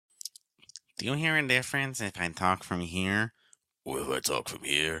Do you hear a difference if I talk from here? Or if I talk from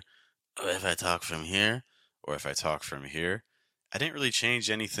here? Or if I talk from here? Or if I talk from here? I didn't really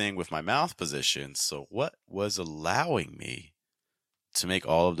change anything with my mouth position, so what was allowing me to make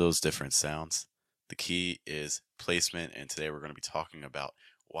all of those different sounds? The key is placement, and today we're going to be talking about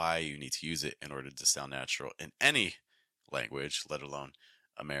why you need to use it in order to sound natural in any language, let alone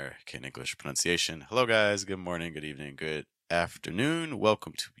American English pronunciation. Hello, guys. Good morning, good evening, good afternoon.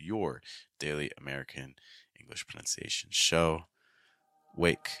 Welcome to your daily American English pronunciation show.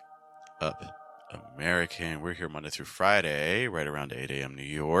 Wake up, American. We're here Monday through Friday, right around 8 a.m. New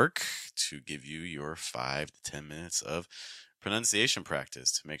York, to give you your 5 to 10 minutes of pronunciation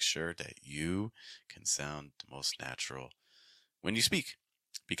practice to make sure that you can sound the most natural when you speak.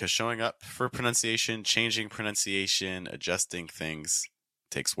 Because showing up for pronunciation, changing pronunciation, adjusting things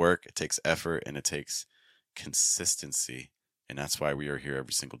takes work, it takes effort, and it takes consistency. And that's why we are here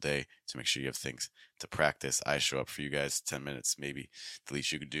every single day to make sure you have things to practice. I show up for you guys 10 minutes. Maybe the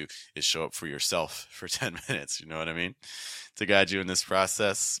least you could do is show up for yourself for 10 minutes. You know what I mean? To guide you in this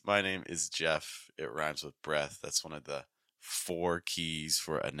process, my name is Jeff. It rhymes with breath. That's one of the 4 keys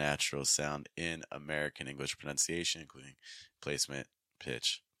for a natural sound in American English pronunciation, including placement,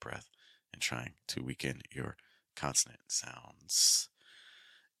 pitch, breath, and trying to weaken your consonant sounds.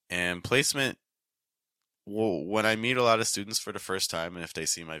 And placement, well, when I meet a lot of students for the first time, and if they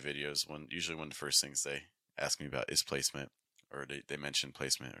see my videos, usually one of the first things they ask me about is placement, or they mention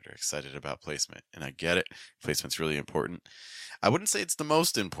placement, or they're excited about placement. And I get it. Placement's really important. I wouldn't say it's the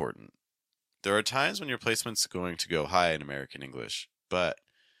most important. There are times when your placement's going to go high in American English, but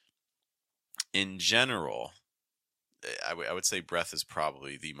in general, I would say breath is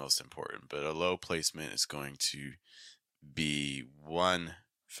probably the most important, but a low placement is going to be one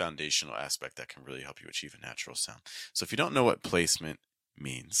foundational aspect that can really help you achieve a natural sound. So if you don't know what placement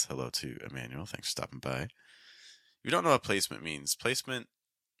means, hello to Emmanuel, thanks for stopping by. If you don't know what placement means,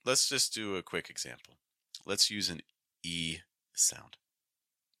 let's just do a quick example. Let's use an E sound.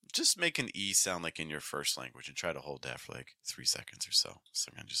 Just make an E sound like in your first language and try to hold that for like 3 seconds or so.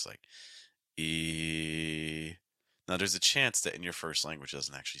 So I'm just like E. Now there's a chance that in your first language it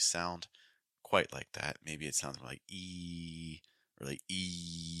doesn't actually sound quite like that. Maybe it sounds more like E, or like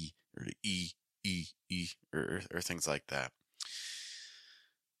E, or E, or things like that.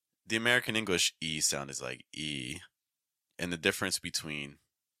 The American English E sound is like E, and the difference between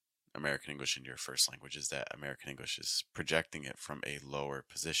American English and your first language is that American English is projecting it from a lower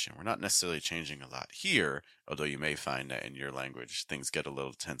position. We're not necessarily changing a lot here, although you may find that in your language things get a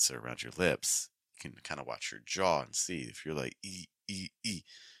little tenser around your lips. You can kind of watch your jaw and see if you're like E, E, E.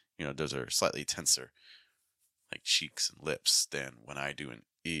 Those are slightly tenser, like cheeks and lips, than when I do an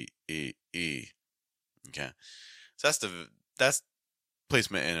E, E, E. Okay. So that's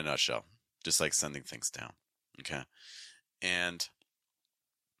placement in a nutshell. Just like sending things down. Okay. And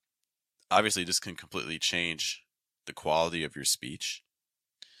obviously this can completely change the quality of your speech.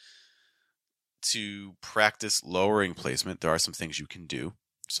 To practice lowering placement, there are some things you can do.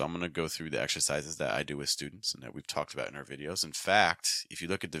 So I'm going to go through the exercises that I do with students and that we've talked about in our videos. In fact, if you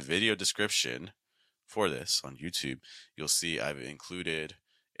look at the video description for this on YouTube, you'll see I've included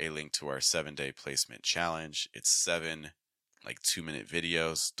a link to our 7-day placement challenge. It's 7 like 2-minute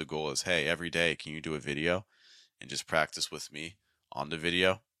videos. The goal is, hey, every day, can you do a video and just practice with me on the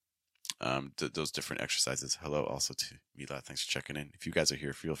video? Those different exercises. Hello also to Mila. Thanks for checking in. If you guys are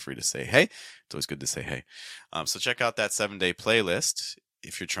here, feel free to say hey. It's always good to say hey. So check out that 7-day playlist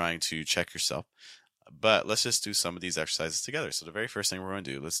if you're trying to check yourself. But let's just do some of these exercises together. So the very first thing we're going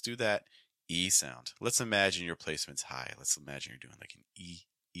to do, let's do that E sound. Let's imagine your placement's high. Let's imagine you're doing like an E,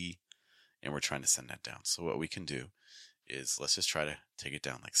 E, and we're trying to send that down. So what we can do is let's just try to take it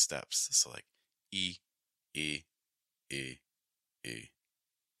down like steps. So like E, E, E, E,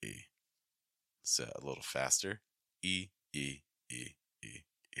 E. So a little faster. E, E, E, E,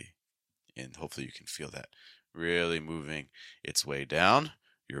 E. And hopefully you can feel that really moving its way down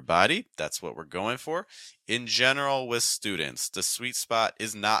your body. That's what we're going for. In general, with students, the sweet spot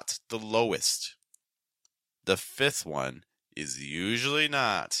is not the lowest. The 5th one is usually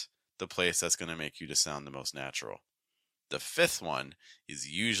not the place that's going to make you to sound the most natural. The 5th one is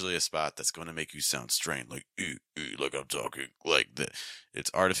usually a spot that's going to make you sound strained, like like I'm talking like that.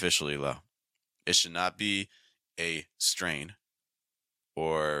 It's artificially low. It should not be a strain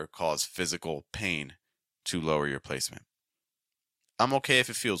or cause physical pain to lower your placement. I'm okay if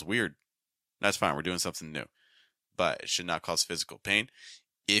it feels weird. That's fine. We're doing something new. But it should not cause physical pain.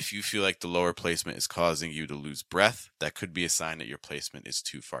 If you feel like the lower placement is causing you to lose breath, that could be a sign that your placement is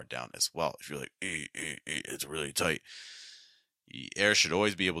too far down as well. If you're like, it's really tight. Air should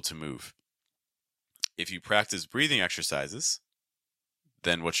always be able to move. If you practice breathing exercises,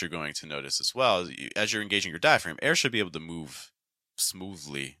 then what you're going to notice as well is as you're engaging your diaphragm, air should be able to move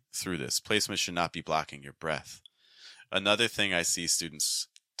smoothly through this. Placement should not be blocking your breath. Another thing I see students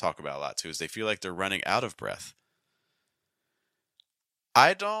talk about a lot too is they feel like they're running out of breath.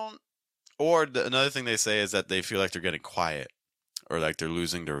 I don't, or another thing they say is that they feel like they're getting quiet or like they're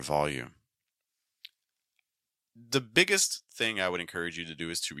losing their volume. The biggest thing I would encourage you to do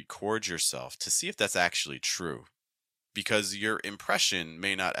is to record yourself to see if that's actually true, because your impression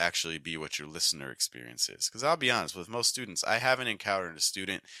may not actually be what your listener experiences. Because I'll be honest, with most students, I haven't encountered a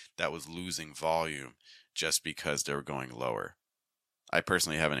student that was losing volume just because they were going lower. I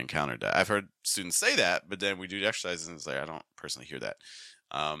personally haven't encountered that. I've heard students say that, but then we do exercises and it's like, I don't personally hear that.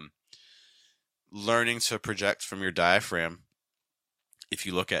 Learning to project from your diaphragm. If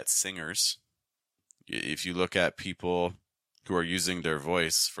you look at singers, if you look at people who are using their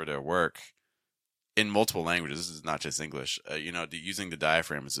voice for their work in multiple languages, this is not just English, using the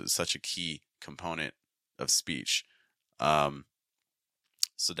diaphragm is such a key component of speech. So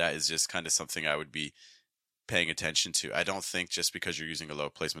that is just kind of something I would be paying attention to. I don't think just because you're using a low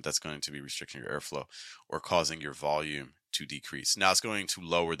placement that's going to be restricting your airflow or causing your volume to decrease. Now it's going to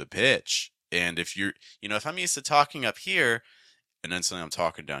lower the pitch. And if if I'm used to talking up here and then suddenly I'm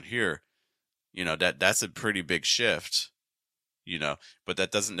talking down here, that's a pretty big shift, but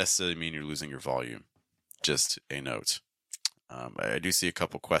that doesn't necessarily mean you're losing your volume. Just a note. I do see a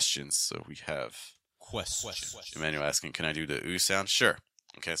couple questions. So we have Emmanuel asking, can I do the ooh sound? Sure.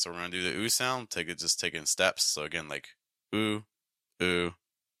 Okay, so we're going to do the ooh sound. Just take it in steps. So again, like ooh, ooh,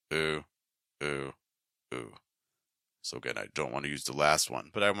 ooh, ooh, ooh. So again, I don't want to use the last one,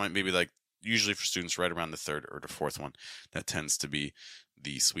 but I might maybe like, usually for students right around the third or the fourth one, that tends to be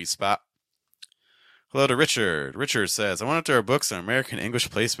the sweet spot. Hello to Richard. Richard says, I wonder if there are books on American English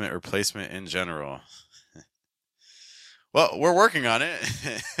placement or placement in general. Well, we're working on it.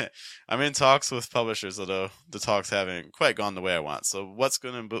 I'm in talks with publishers, although the talks haven't quite gone the way I want. So what's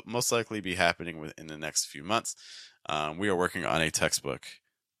going to most likely be happening within the next few months, we are working on a textbook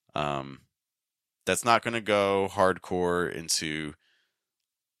that's not going to go hardcore into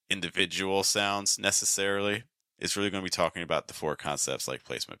individual sounds necessarily. It's really going to be talking about the four concepts like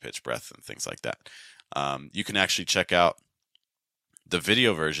placement, pitch, breath, and things like that. You can actually check out the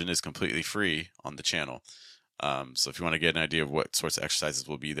video version is completely free on the channel. So if you want to get an idea of what sorts of exercises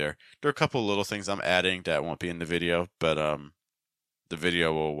will be there are a couple of little things I'm adding that won't be in the video, but the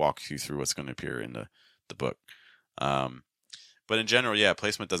video will walk you through what's going to appear in the book. But in general, yeah,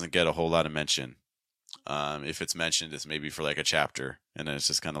 placement doesn't get a whole lot of mention. If it's mentioned, it's maybe for like a chapter, and then it's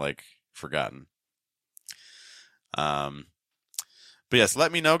just kind of like forgotten. But yes,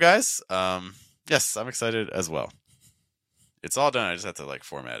 let me know, guys. Yes, I'm excited as well. It's all done. I just have to like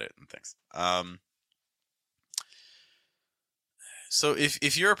format it and things. So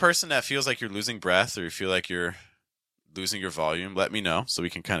if you're a person that feels like you're losing breath or you feel like you're losing your volume, let me know so we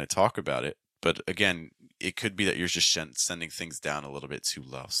can kind of talk about it. But again, it could be that you're just sending things down a little bit too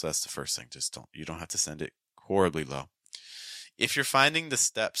low. So that's the first thing. You don't have to send it horribly low. If you're finding the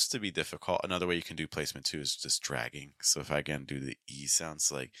steps to be difficult, another way you can do placement too is just dragging. So if I again do the E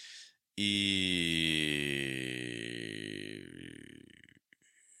sounds like E.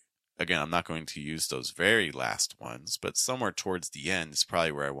 Again, I'm not going to use those very last ones, but somewhere towards the end is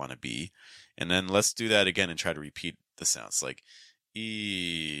probably where I want to be. And then let's do that again and try to repeat the sounds like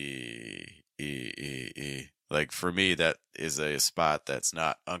E, E, E, E. Like for me, that is a spot that's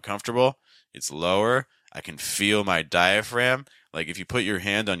not uncomfortable. It's lower. I can feel my diaphragm. Like if you put your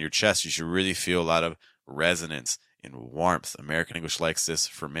hand on your chest, you should really feel a lot of resonance and warmth. American English likes this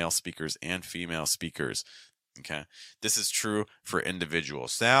for male speakers and female speakers. Okay, this is true for individual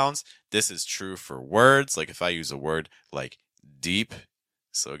sounds. This is true for words. Like if I use a word like deep,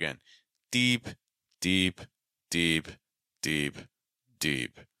 so again, deep, deep, deep, deep,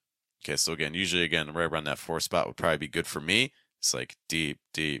 deep. Okay, so again, usually again, right around that 4 spot would probably be good for me. It's like deep,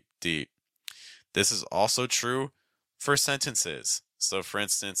 deep, deep. This is also true for sentences. So for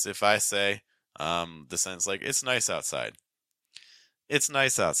instance, if I say the sentence like, it's nice outside. It's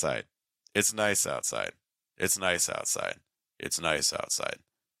nice outside. It's nice outside. It's nice outside. It's nice outside.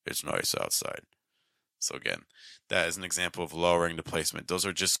 It's nice outside. So again, that is an example of lowering the placement. Those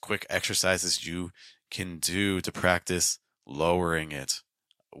are just quick exercises you can do to practice lowering it.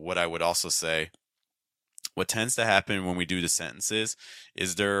 What I would also say, what tends to happen when we do the sentences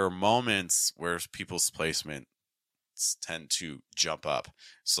is there are moments where people's placements tend to jump up.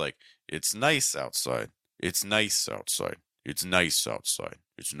 It's like, it's nice outside. It's nice outside. It's nice outside.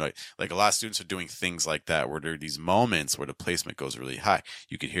 It's nice. Like a lot of students are doing things like that where there are these moments where the placement goes really high.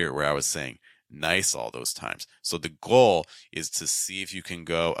 You could hear it where I was saying nice all those times. So the goal is to see if you can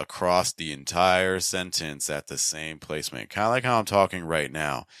go across the entire sentence at the same placement. Kind of like how I'm talking right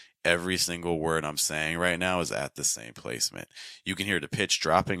now. Every single word I'm saying right now is at the same placement. You can hear the pitch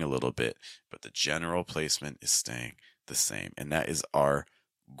dropping a little bit, but the general placement is staying the same. And that is our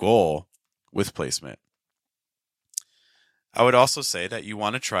goal with placement. I would also say that you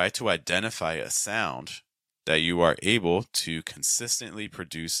want to try to identify a sound that you are able to consistently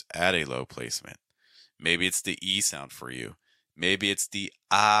produce at a low placement. Maybe it's the E sound for you. Maybe it's the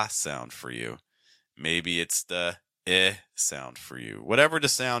ah sound for you. Maybe it's the eh sound for you. Whatever the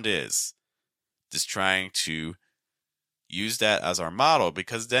sound is, just trying to use that as our model,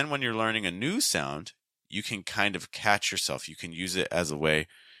 because then when you're learning a new sound, you can kind of catch yourself. You can use it as a way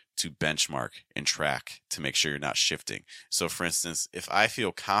to benchmark and track to make sure you're not shifting. So for instance, if I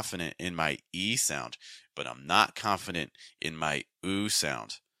feel confident in my E sound, but I'm not confident in my oo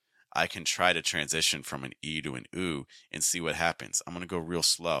sound, I can try to transition from an E to an oo and see what happens. I'm going to go real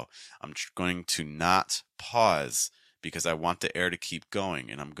slow. I'm going to not pause because I want the air to keep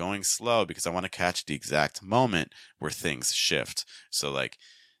going. And I'm going slow because I want to catch the exact moment where things shift. So like,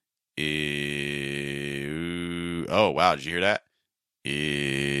 ew. Oh, wow. Did you hear that? Ew.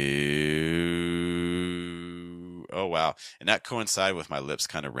 Oh, wow. And that coincided with my lips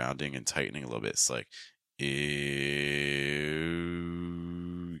kind of rounding and tightening a little bit. It's like, ew.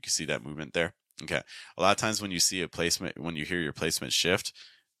 You can see that movement there. Okay. A lot of times when you see a placement, when you hear your placement shift,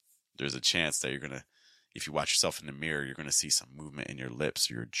 there's a chance that you're going to, if you watch yourself in the mirror, you're going to see some movement in your lips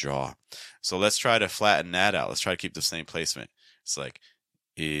or your jaw. So let's try to flatten that out. Let's try to keep the same placement. It's like,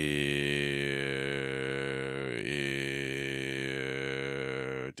 ew, ew.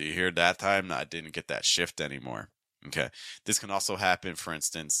 Do you hear that time? No, I didn't get that shift anymore. Okay. This can also happen, for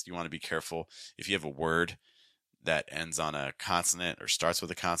instance, you want to be careful if you have a word that ends on a consonant or starts with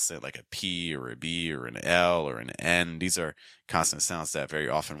a consonant like a P or a B or an L or an N. These are consonant sounds that very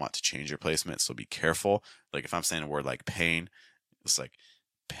often want to change your placement, so be careful. Like if I'm saying a word like pain, it's like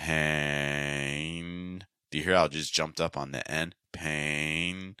pain. Do you hear how I just jumped up on the N?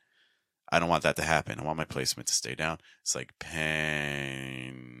 Pain. I don't want that to happen. I want my placement to stay down. It's like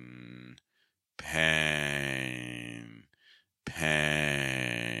pain, pain,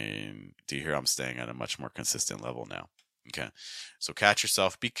 pain. Do you hear I'm staying at a much more consistent level now? Okay. So catch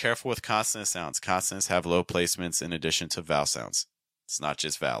yourself. Be careful with consonant sounds. Consonants have low placements in addition to vowel sounds. It's not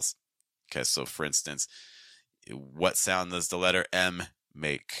just vowels. Okay. So for instance, what sound does the letter M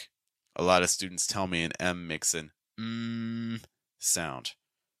make? A lot of students tell me an M makes an sound.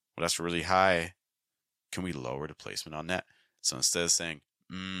 Well, that's really high. Can we lower the placement on that? So instead of saying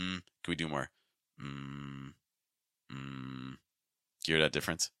can we do more? Do you hear that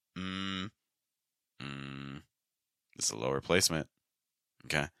difference? It's a lower placement.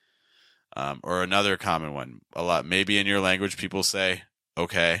 Okay. Or another common one, a lot, maybe in your language, people say,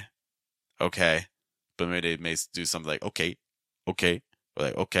 okay, okay, but maybe they may do something like, okay, okay, or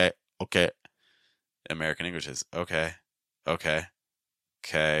like, okay, okay. American English is, okay, okay,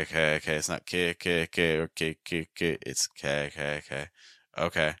 okay, okay, okay. It's not k, k, k, or k, k, k. It's k, k, k.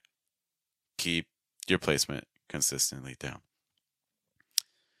 Okay. Keep your placement consistently down.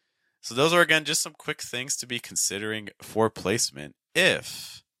 So those are, again, just some quick things to be considering for placement.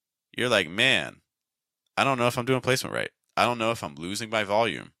 If you're like, man, I don't know if I'm doing placement right. I don't know if I'm losing my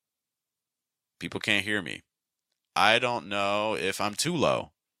volume. People can't hear me. I don't know if I'm too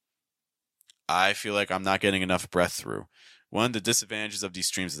low. I feel like I'm not getting enough breath through. One of the disadvantages of these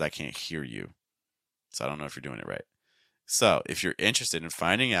streams is I can't hear you. So I don't know if you're doing it right. So if you're interested in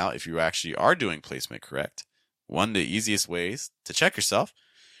finding out if you actually are doing placement correct, one of the easiest ways to check yourself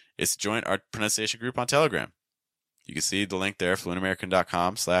is to join our pronunciation group on Telegram. You can see the link there,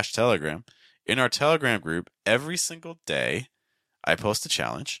 fluentamerican.com/Telegram. In our Telegram group, every single day, I post a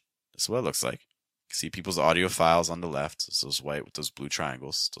challenge. This is what it looks like. You can see people's audio files on the left. It's those white with those blue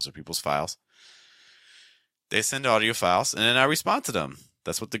triangles. Those are people's files. They send audio files, and then I respond to them.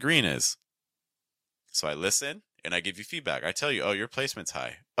 That's what the green is. So I listen, and I give you feedback. I tell you, oh, your placement's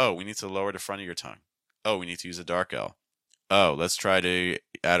high. Oh, we need to lower the front of your tongue. Oh, we need to use a dark L. Oh, let's try to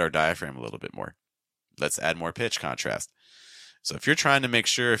add our diaphragm a little bit more. Let's add more pitch contrast. So if you're trying to make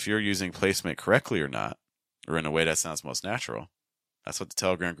sure if you're using placement correctly or not, or in a way that sounds most natural, that's what the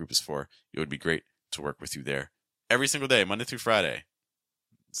Telegram group is for. It would be great to work with you there every single day, Monday through Friday.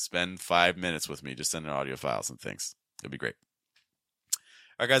 Spend 5 minutes with me, just sending audio files and things. It'd be great.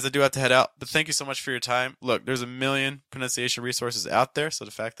 All right, guys, I do have to head out, but thank you so much for your time. Look, there's a million pronunciation resources out there, so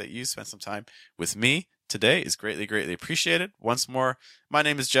the fact that you spent some time with me today is greatly, greatly appreciated. Once more, my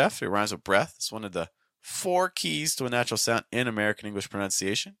name is Jeff. It rhymes with breath. It's one of the 4 keys to a natural sound in American English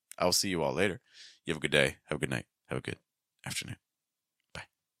pronunciation. I'll see you all later. You have a good day. Have a good night. Have a good afternoon.